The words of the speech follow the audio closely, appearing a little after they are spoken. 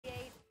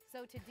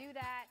So to do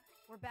that,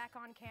 we're back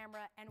on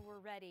camera and we're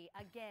ready.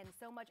 Again,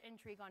 so much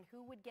intrigue on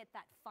who would get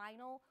that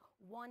final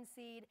 1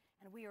 seed,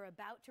 and we are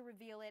about to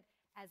reveal it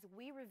as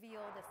we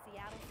reveal the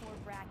Seattle 4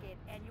 bracket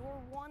and your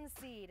 1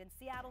 seed in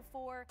Seattle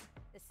 4,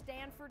 the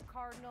Stanford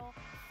Cardinal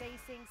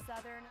facing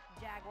Southern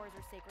Jaguars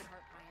or Sacred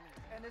Heart Pioneers.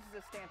 And this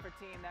is a Stanford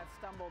team that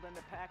stumbled in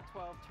the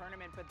Pac-12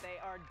 tournament, but they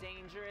are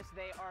dangerous,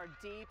 they are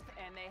deep,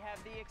 and they have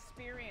the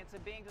experience of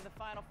being to the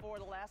Final Four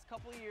the last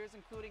couple of years,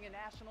 including a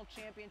national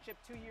championship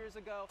 2 years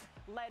ago,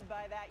 led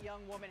by that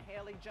young woman,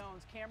 Haley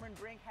Jones. Cameron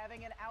Brink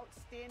having an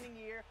outstanding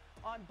year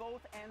on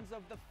both ends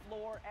of the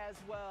floor as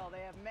well.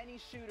 They have many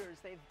shooters,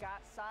 they've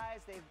got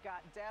size, they've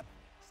got depth.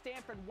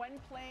 Stanford,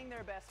 when playing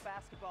their best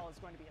basketball, is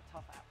going to be a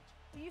tough out.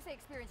 When you say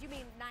experience, you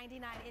mean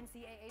 99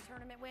 NCAA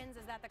tournament wins?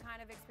 Is that the kind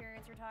of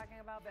experience you're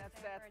talking about? That's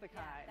the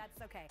kind. Yeah,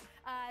 that's okay.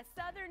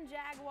 Southern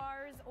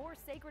Jaguars or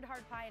Sacred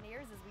Heart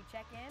Pioneers as we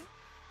check in.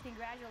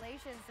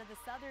 Congratulations to the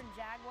Southern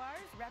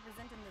Jaguars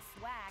representing the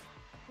SWAC,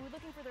 who are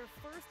looking for their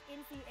first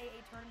NCAA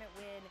tournament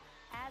win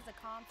as a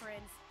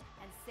conference,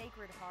 and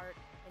Sacred Heart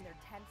in their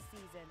 10th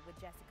season with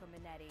Jessica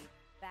Minetti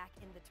back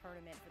in the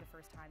tournament for the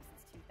first time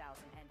since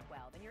 2012.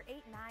 And your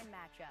 8-9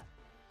 matchup,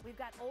 we've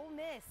got Ole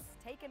Miss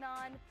taking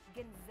on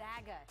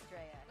Gonzaga,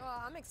 Drea.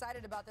 Oh, I'm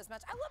excited about this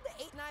match. I love the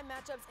 8-9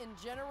 matchups in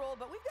general,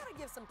 but we've got to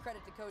give some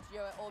credit to Coach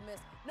Yo at Ole Miss.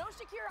 No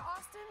Shakira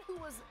Austin, who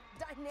was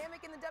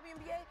dynamic in the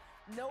WNBA,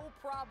 no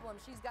problem.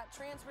 She's got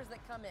transfers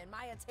that come in.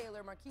 Maya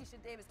Taylor, Markeisha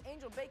Davis,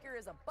 Angel Baker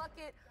is a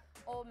bucket.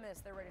 Ole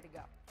Miss, they're ready to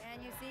go.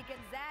 And you see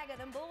Gonzaga,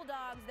 them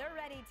Bulldogs, they're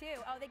ready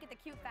too. Oh, they get the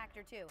cute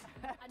factor too.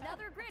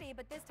 Another gritty,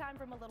 but this time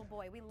from a little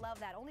boy. We love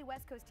that. Only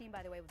West Coast team,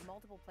 by the way, with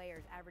multiple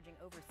players averaging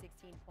over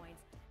 16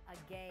 points a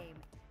game.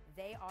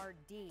 They are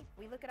deep.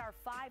 We look at our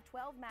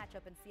 5-12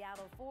 matchup in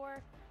Seattle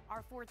 4.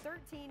 Our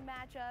 4-13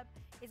 matchup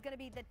is going to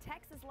be the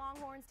Texas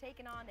Longhorns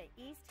taking on the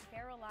East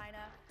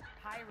Carolina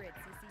Pirates.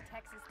 You see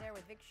Texas there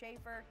with Vic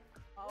Schaefer.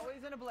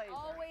 Always in a blazer.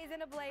 Always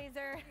in a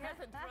blazer. He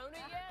hasn't thrown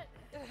it yet?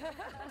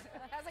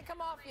 Hasn't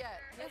come off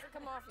yet. Hasn't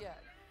come off yet.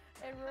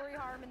 And Rory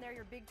Harmon there,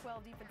 your Big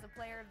 12 Defensive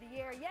Player of the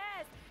Year.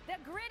 Yes, the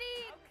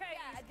gritty. Okay,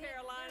 yeah, East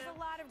Carolina. There's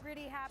a lot of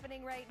gritty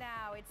happening right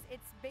now.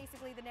 It's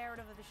basically the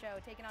narrative of the show,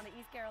 taking on the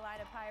East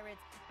Carolina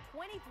Pirates.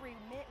 23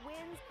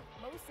 wins,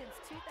 most since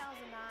 2009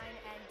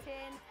 and 10.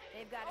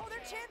 They've got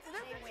they're chanting.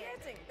 They're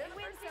chanting. They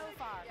win so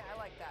far. Yeah, I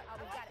like that.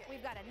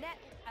 We've got a net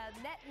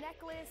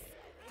necklace.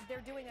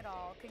 They're doing it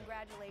all.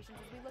 Congratulations.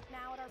 As we look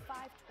now at our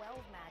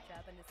 5-12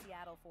 matchup in the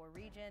Seattle 4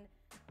 region.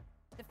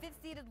 The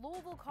 5th-seeded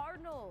Louisville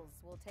Cardinals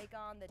will take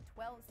on the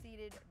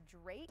 12th-seeded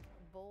Drake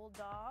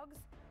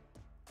Bulldogs.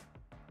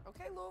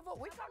 Okay, Louisville.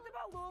 We talked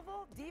about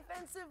Louisville.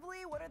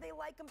 Defensively, what are they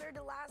like compared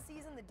to last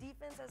season? The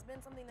defense has been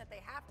something that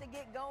they have to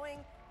get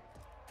going.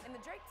 And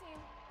the Drake team,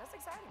 that's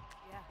exciting.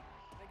 Yeah,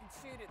 they can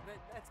shoot it,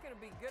 but that's going to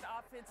be good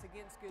offense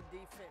against good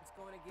defense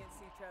going against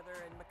each other.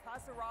 And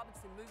Mikasa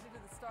Robinson moved into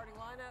the starting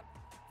lineup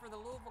for the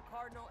Louisville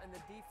Cardinal, and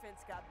the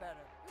defense got better.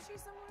 Was she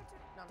similar to?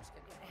 No, I'm just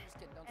kidding. I'm just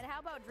kidding. And how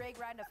about Drake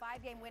riding a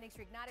 5-game winning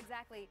streak? Not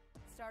exactly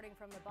starting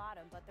from the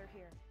bottom, but they're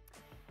here.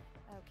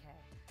 Okay.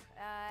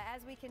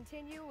 As we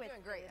continue with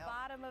the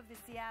bottom of the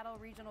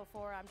Seattle Regional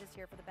 4, I'm just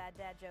here for the bad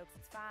dad jokes.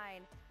 It's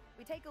fine.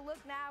 We take a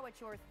look now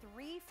at your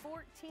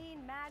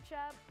 3-14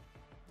 matchup.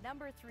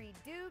 Number 3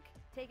 Duke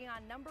taking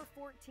on number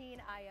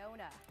 14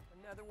 Iona.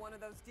 Another one of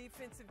those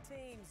defensive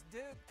teams.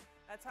 Duke,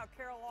 that's how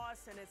Carol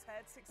Lawson has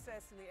had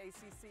success in the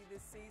ACC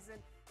this season.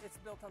 It's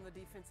built on the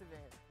defensive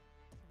end.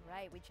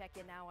 Right, we check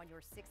in now on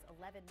your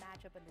 6-11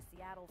 matchup in the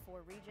Seattle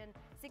 4 region.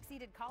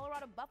 6-seeded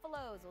Colorado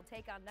Buffaloes will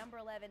take on number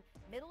 11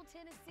 Middle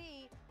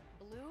Tennessee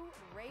Blue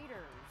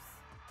Raiders.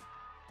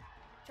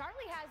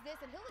 Charlie has this,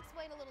 and he'll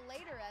explain a little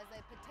later as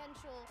a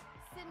potential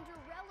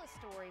Cinderella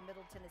story,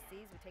 Middle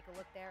Tennessee. As we take a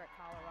look there at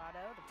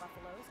Colorado, the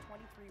Buffaloes,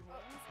 23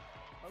 wins,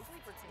 mostly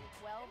for team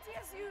 12.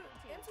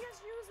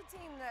 MTSU is a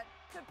team that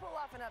could pull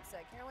off an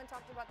upset. Carolyn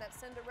talked about that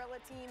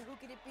Cinderella team. Who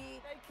could it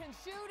be? They can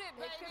shoot it,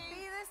 baby. It could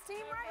be this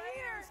team right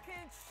here.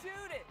 Can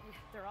shoot it. Yeah,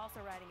 they're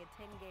also riding a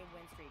 10-game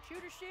win streak.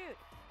 Shoot or shoot.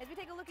 As we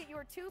take a look at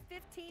your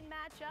 2-15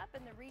 matchup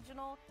in the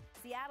regional,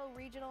 Seattle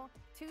Regional,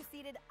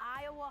 2-seeded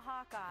Iowa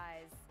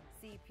Hawkeyes.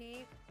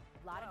 CP,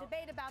 a lot of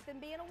debate about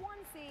them being a 1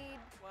 seed.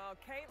 Well,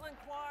 Caitlin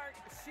Clark,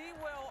 she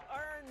will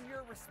earn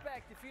your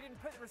respect. If you didn't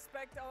put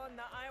respect on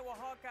the Iowa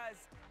Hawkeyes,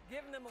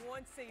 giving them a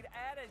 1 seed,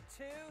 added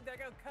 2, they're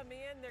going to come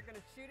in, they're going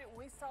to shoot it.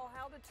 We saw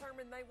how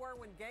determined they were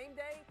when game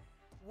day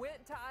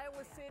went to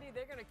Iowa City.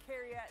 They're going to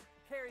carry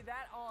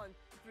that on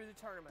through the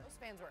tournament.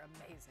 Those fans were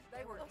amazing.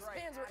 They were great. Those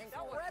fans were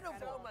incredible.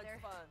 So much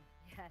fun.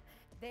 Yeah,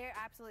 they're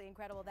absolutely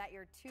incredible. That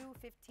your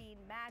 2-15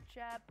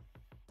 matchup.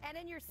 And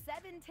in your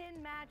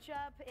 7-10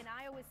 matchup in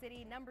Iowa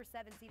City, number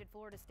 7 seeded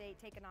Florida State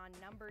taking on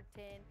number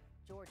 10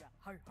 Georgia.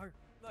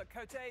 Look,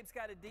 Coach Abe's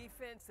got a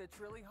defense that's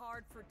really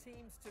hard for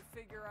teams to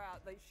figure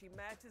out. She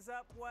matches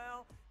up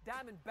well.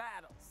 Diamond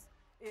Battles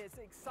is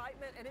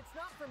excitement, and it's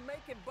not for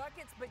making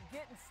buckets, but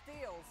getting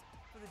steals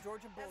for the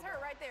Georgia Bulldogs. That's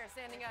her right there,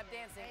 standing up,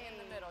 dancing in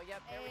the middle.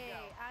 Yep, there we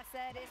go. I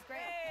said it's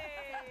great.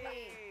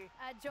 Hey.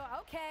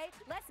 Okay,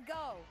 let's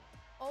go.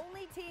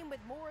 Only team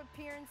with more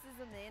appearances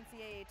in the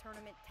NCAA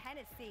tournament,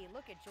 Tennessee.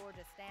 Look at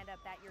Georgia stand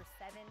up that year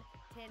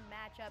 7-10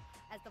 matchup.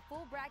 As the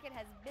full bracket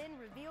has been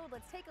revealed,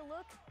 let's take a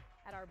look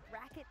at our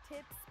bracket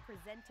tips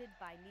presented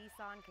by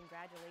Nissan.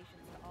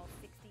 Congratulations to all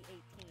 68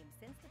 teams.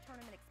 Since the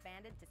tournament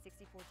expanded to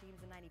 64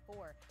 teams in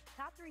 '94,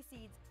 top 3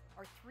 seeds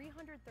are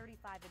 335-1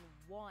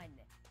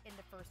 in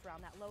the first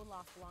round. That lone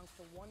loss belongs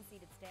to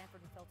 1-seeded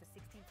Stanford, who fell to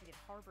 16-seeded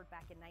Harvard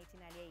back in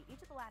 1998.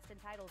 Each of the last 10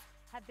 titles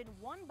have been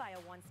won by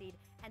a 1-seed,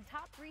 and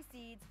top 3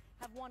 seeds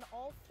have won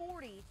all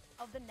 40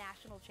 of the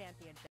national championships.